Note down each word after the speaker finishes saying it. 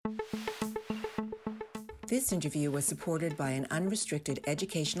This interview was supported by an unrestricted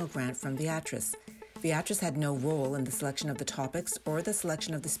educational grant from Beatrice. Beatrice had no role in the selection of the topics or the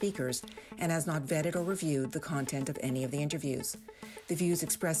selection of the speakers and has not vetted or reviewed the content of any of the interviews. The views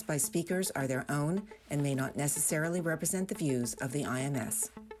expressed by speakers are their own and may not necessarily represent the views of the IMS.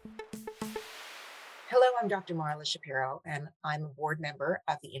 Hello, I'm Dr. Marla Shapiro, and I'm a board member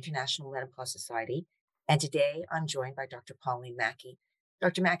of the International Menopause Society. And today I'm joined by Dr. Pauline Maki.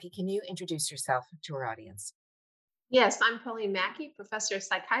 Dr. Maki, can you introduce yourself to our audience? Yes, I'm Pauline Maki, professor of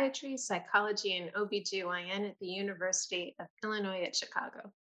psychiatry, psychology, and OBGYN at the University of Illinois at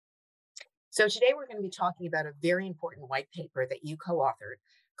Chicago. So today we're going to be talking about a very important white paper that you co-authored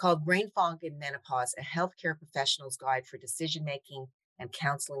called Brain Fog in Menopause, a Healthcare Professional's Guide for Decision-Making and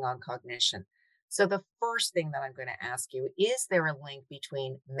Counseling on Cognition. So the first thing that I'm going to ask you, is there a link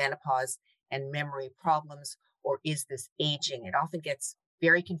between menopause and memory problems, or is this aging? It often gets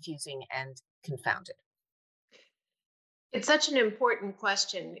very confusing and confounded. It's such an important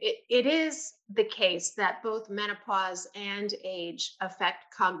question. It is the case that both menopause and age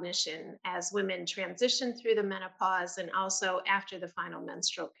affect cognition as women transition through the menopause and also after the final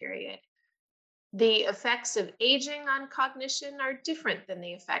menstrual period. The effects of aging on cognition are different than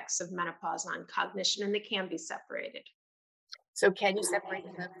the effects of menopause on cognition, and they can be separated. So can you separate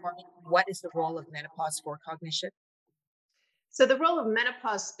them for me? What is the role of menopause for cognition? So, the role of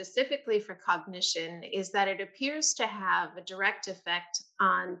menopause specifically for cognition is that it appears to have a direct effect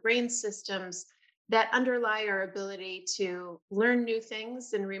on brain systems that underlie our ability to learn new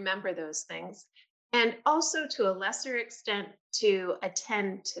things and remember those things, and also to a lesser extent to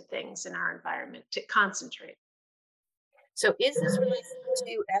attend to things in our environment, to concentrate. So is this related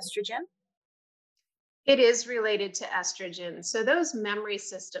to estrogen? It is related to estrogen. So, those memory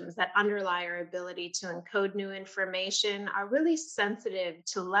systems that underlie our ability to encode new information are really sensitive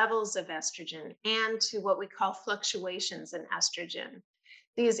to levels of estrogen and to what we call fluctuations in estrogen.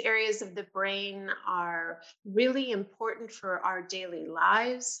 These areas of the brain are really important for our daily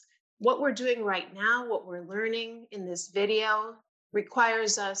lives. What we're doing right now, what we're learning in this video,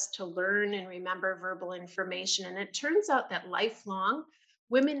 requires us to learn and remember verbal information. And it turns out that lifelong,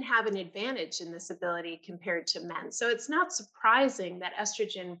 women have an advantage in this ability compared to men. So it's not surprising that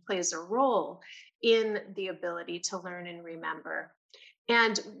estrogen plays a role in the ability to learn and remember.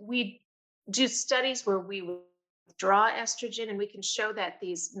 And we do studies where we withdraw estrogen, and we can show that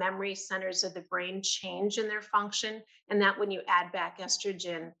these memory centers of the brain change in their function, and that when you add back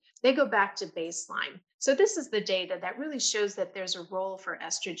estrogen, they go back to baseline. So this is the data that really shows that there's a role for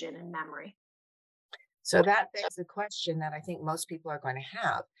estrogen in memory. So that begs the question that I think most people are going to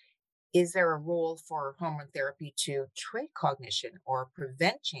have. Is there a role for hormone therapy to treat cognition or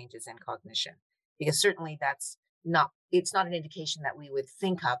prevent changes in cognition? Because certainly it's not an indication that we would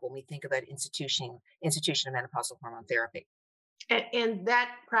think of when we think about institution of menopausal hormone therapy. And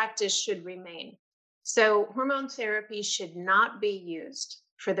that practice should remain. So hormone therapy should not be used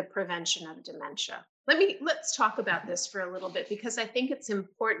for the prevention of dementia. Let's talk about this for a little bit, because I think it's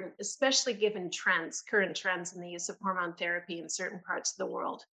important, especially given current trends in the use of hormone therapy in certain parts of the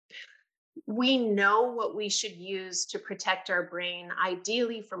world. We know what we should use to protect our brain,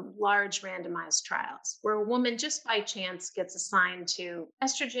 ideally from large randomized trials, where a woman just by chance gets assigned to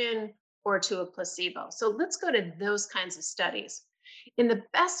estrogen or to a placebo. So let's go to those kinds of studies. In the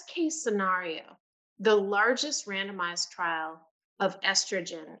best case scenario, the largest randomized trial of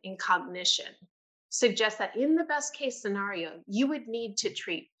estrogen in cognition suggests that in the best case scenario, you would need to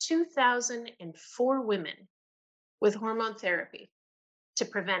treat 2,004 women with hormone therapy to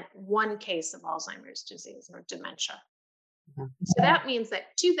prevent one case of Alzheimer's disease or dementia. So that means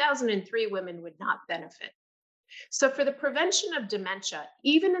that 2003 women would not benefit. So for the prevention of dementia,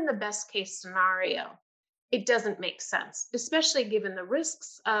 even in the best case scenario, it doesn't make sense, especially given the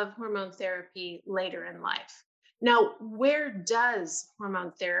risks of hormone therapy later in life. Now, where does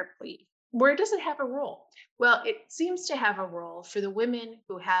it have a role? Well, it seems to have a role for the women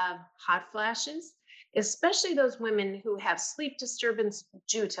who have hot flashes, especially those women who have sleep disturbance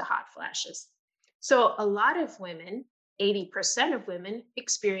due to hot flashes. So a lot of women, 80% of women,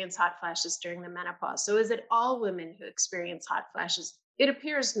 experience hot flashes during the menopause. So is it all women who experience hot flashes? It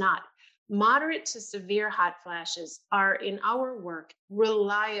appears not. Moderate to severe hot flashes are, in our work,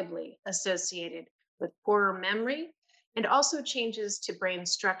 reliably associated with poorer memory and also changes to brain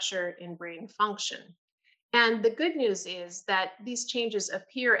structure and brain function. And the good news is that these changes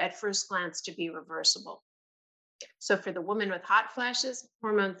appear at first glance to be reversible. So for the woman with hot flashes,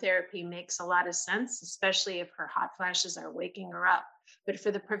 hormone therapy makes a lot of sense, especially if her hot flashes are waking her up. But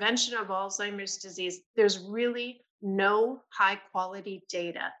for the prevention of Alzheimer's disease, there's really no high quality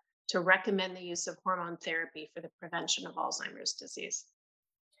data to recommend the use of hormone therapy for the prevention of Alzheimer's disease.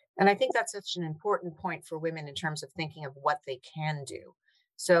 And I think that's such an important point for women in terms of thinking of what they can do.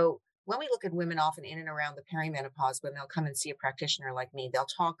 So when we look at women often in and around the perimenopause, when they'll come and see a practitioner like me, they'll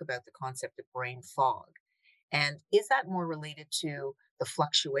talk about the concept of brain fog. And is that more related to the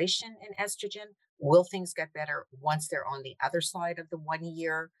fluctuation in estrogen? Will things get better once they're on the other side of the 1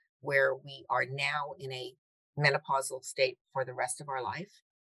 year where we are now in a menopausal state for the rest of our life?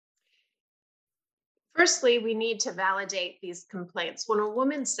 Firstly, we need to validate these complaints. When a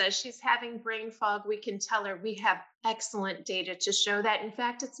woman says she's having brain fog, we can tell her we have excellent data to show that, in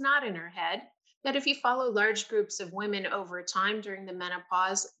fact, it's not in her head. That if you follow large groups of women over time during the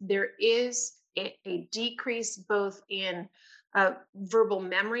menopause, there is a decrease both in verbal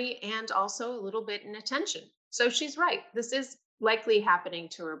memory and also a little bit in attention. So she's right. This is likely happening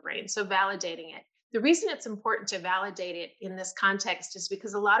to her brain. So validating it. The reason it's important to validate it in this context is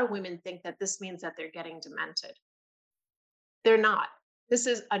because a lot of women think that this means that they're getting demented. They're not. This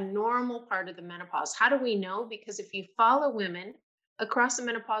is a normal part of the menopause. How do we know? Because if you follow women across the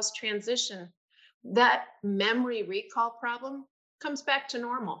menopause transition, that memory recall problem comes back to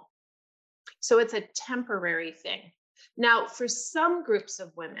normal. So it's a temporary thing. Now, for some groups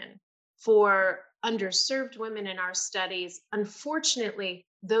of women, for underserved women in our studies, unfortunately,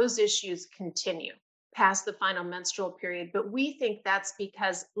 those issues continue past the final menstrual period. But we think that's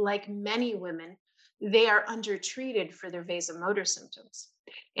because, like many women, they are undertreated for their vasomotor symptoms.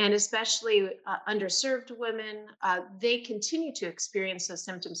 And especially underserved women, they continue to experience those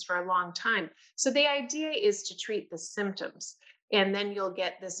symptoms for a long time. So the idea is to treat the symptoms, and then you'll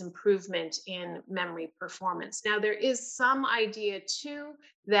get this improvement in memory performance. Now, there is some idea too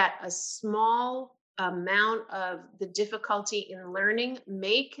that a small amount of the difficulty in learning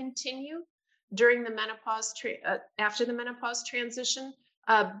may continue during the after the menopause transition,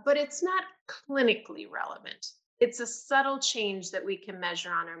 but it's not clinically relevant. It's a subtle change that we can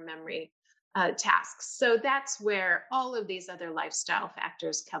measure on our memory tasks. So that's where all of these other lifestyle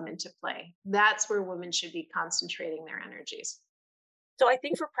factors come into play. That's where women should be concentrating their energies. So I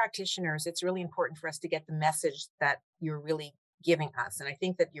think for practitioners, it's really important for us to get the message that you're really giving us. And I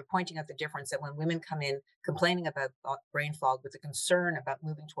think that you're pointing out the difference that when women come in complaining about brain fog with a concern about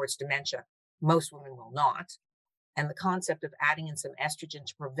moving towards dementia, most women will not. And the concept of adding in some estrogen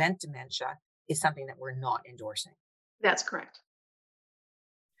to prevent dementia is something that we're not endorsing. That's correct.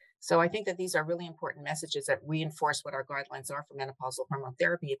 So I think that these are really important messages that reinforce what our guidelines are for menopausal hormone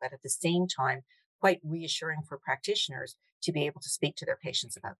therapy, but at the same time, quite reassuring for practitioners to be able to speak to their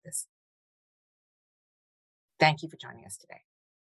patients about this. Thank you for joining us today.